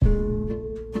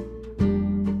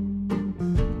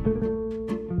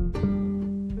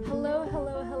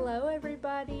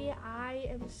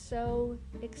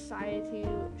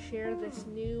this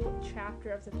new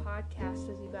chapter of the podcast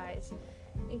with you guys.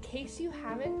 In case you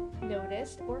haven't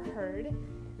noticed or heard,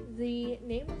 the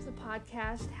name of the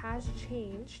podcast has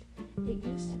changed. It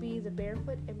used to be the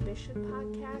Barefoot Ambition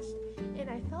Podcast, and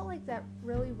I felt like that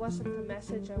really wasn't the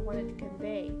message I wanted to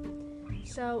convey.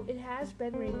 So it has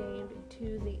been renamed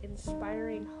to the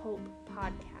Inspiring Hope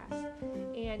Podcast,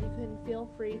 and you can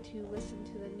feel free to listen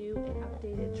to the new and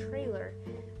updated trailer.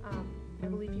 I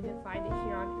believe you can find it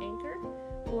here on Anchor,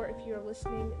 or if you're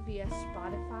listening via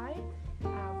Spotify.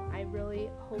 I really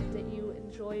hope that you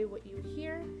enjoy what you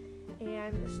hear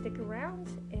and stick around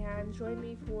and join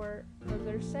me for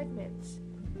further segments.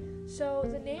 So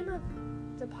the name of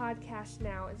the podcast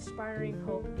now, Inspiring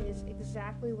Hope, is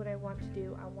exactly what I want to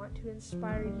do. I want to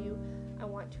inspire you. I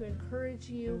want to encourage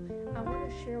you. I want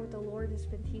to share what the Lord has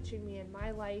been teaching me in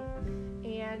my life,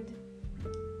 and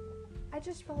I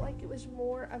just felt like it was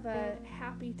more of a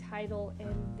happy title,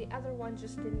 and the other one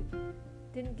just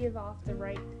didn't give off the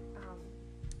right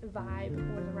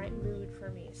vibe or the right mood for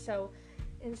me. So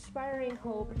Inspiring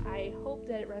Hope, I hope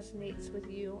that it resonates with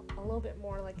you a little bit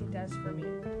more like it does for me.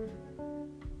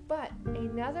 But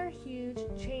another huge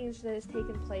change that has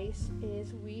taken place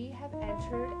is we have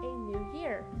entered a new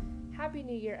year. Happy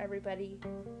New Year, everybody.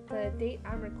 The date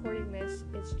I'm recording this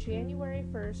is January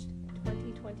 1st,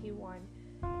 2021.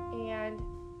 And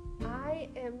I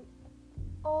am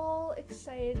all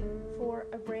excited for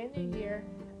a brand new year,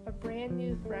 a brand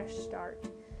new fresh start.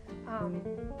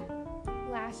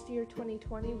 Last year,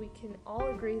 2020, we can all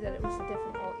agree that it was a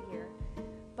difficult year.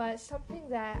 But something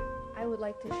that I would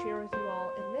like to share with you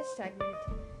all in this segment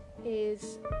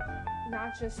is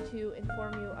not just to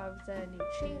inform you of the new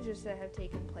changes that have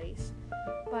taken place,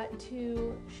 but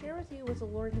to share with you what the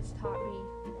Lord has taught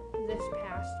me this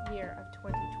past year of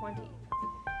 2020.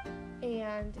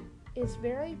 And it's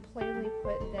very plainly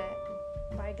put that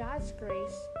by God's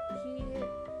grace, He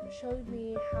showed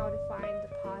me how to find the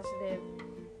positive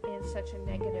in such a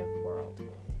negative world.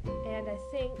 And I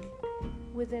think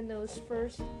within those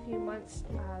first few months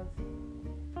of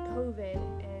COVID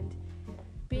and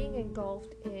being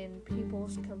engulfed in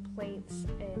people's complaints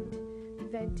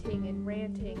and venting and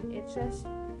ranting, it just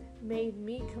made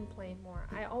me complain more.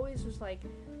 I always was like,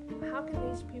 how can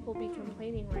these people be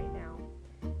complaining right now?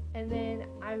 And then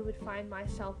I would find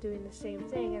myself doing the same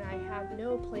thing, and I have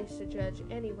no place to judge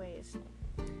anyways.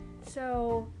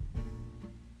 So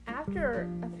after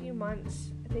a few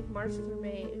months, I think March through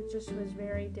May, it just was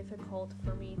very difficult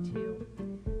for me to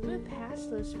move past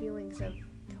those feelings of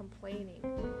complaining.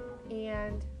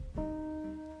 And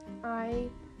I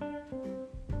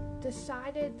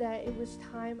decided that it was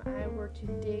time I were to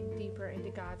dig deeper into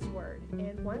God's Word.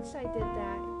 And once I did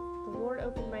that, the Lord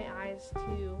opened my eyes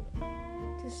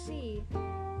to see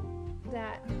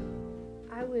that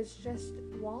I was just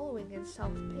wallowing in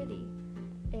self-pity,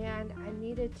 and I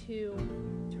needed to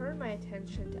turn my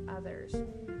attention to others.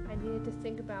 I needed to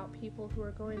think about people who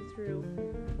are going through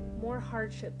more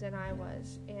hardship than I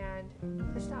was,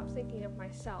 and to stop thinking of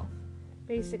myself.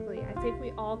 Basically, I think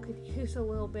we all could use a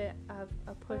little bit of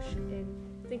a push in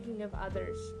thinking of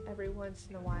others every once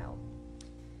in a while.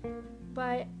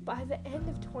 But by the end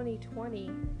of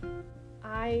 2020,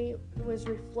 I was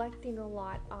reflecting a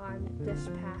lot on this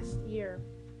past year,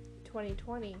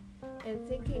 2020, and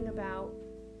thinking about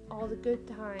all the good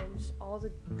times, all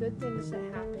the good things that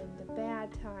happened, the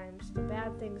bad times, the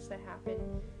bad things that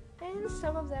happened, and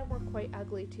some of them were quite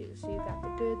ugly too. So you got the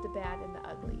good, the bad, and the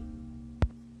ugly.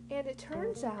 And it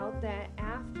turns out that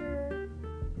after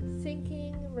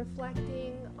thinking,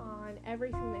 reflecting on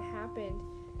everything that happened,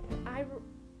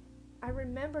 I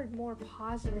remembered more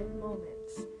positive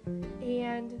moments,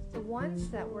 and the ones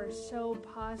that were so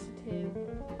positive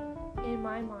in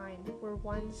my mind were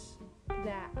ones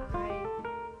that I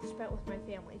spent with my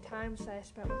family, times that I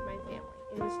spent with my family.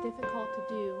 It was difficult to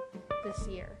do this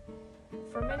year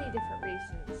for many different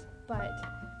reasons, but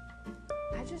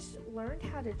I just learned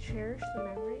how to cherish the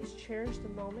memories, cherish the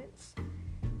moments.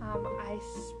 I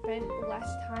spent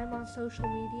less time on social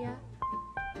media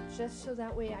just so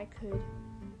that way I could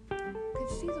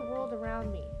see the world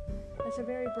around me. That's a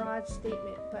very broad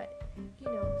statement, but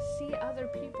see other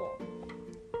people.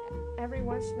 Every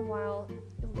once in a while,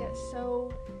 you'll get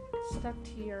so stuck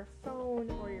to your phone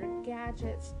or your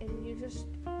gadgets, and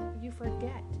you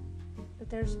forget that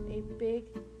there's a big,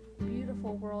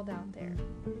 beautiful world out there.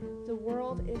 The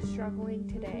world is struggling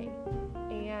today,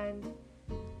 and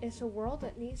it's a world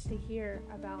that needs to hear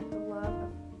about the love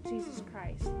of Jesus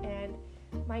Christ. And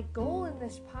my goal in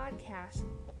this podcast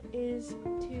is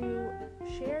to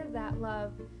share that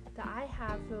love that I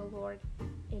have for the Lord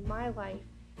in my life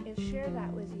and share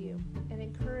that with you and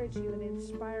encourage you and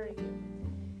inspire you.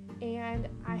 And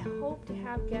I hope to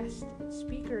have guest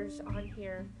speakers on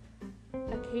here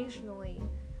occasionally.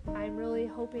 I'm really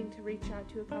hoping to reach out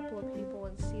to a couple of people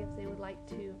and see if they would like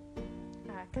to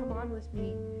come on with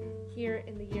me here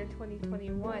in the year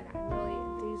 2021. I'm really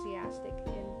enthusiastic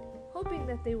and hoping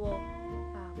that they will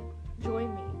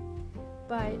join me.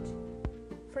 But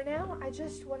for now, I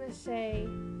just want to say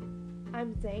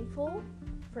I'm thankful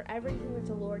for everything that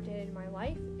the Lord did in my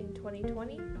life in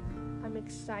 2020. I'm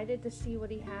excited to see what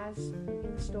He has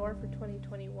in store for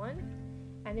 2021.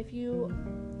 And if you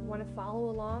want to follow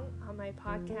along on my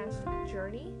podcast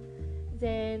journey,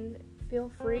 then feel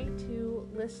free to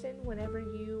listen whenever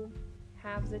you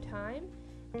have the time.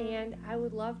 And I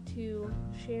would love to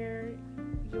share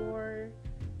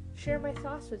my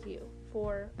thoughts with you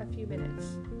for a few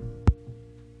minutes.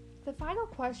 The final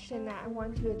question that I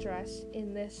want to address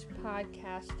in this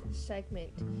podcast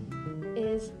segment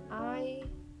is I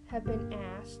have been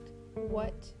asked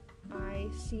what I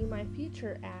see my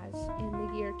future as in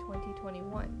the year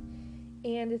 2021.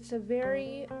 And it's a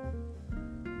very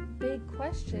big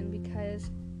question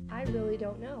because I really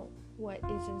don't know what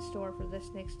is in store for this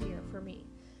next year for me.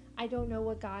 I don't know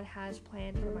what God has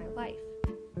planned for my life.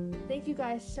 Thank you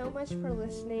guys so much for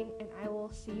listening, and I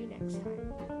will see you next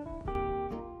time.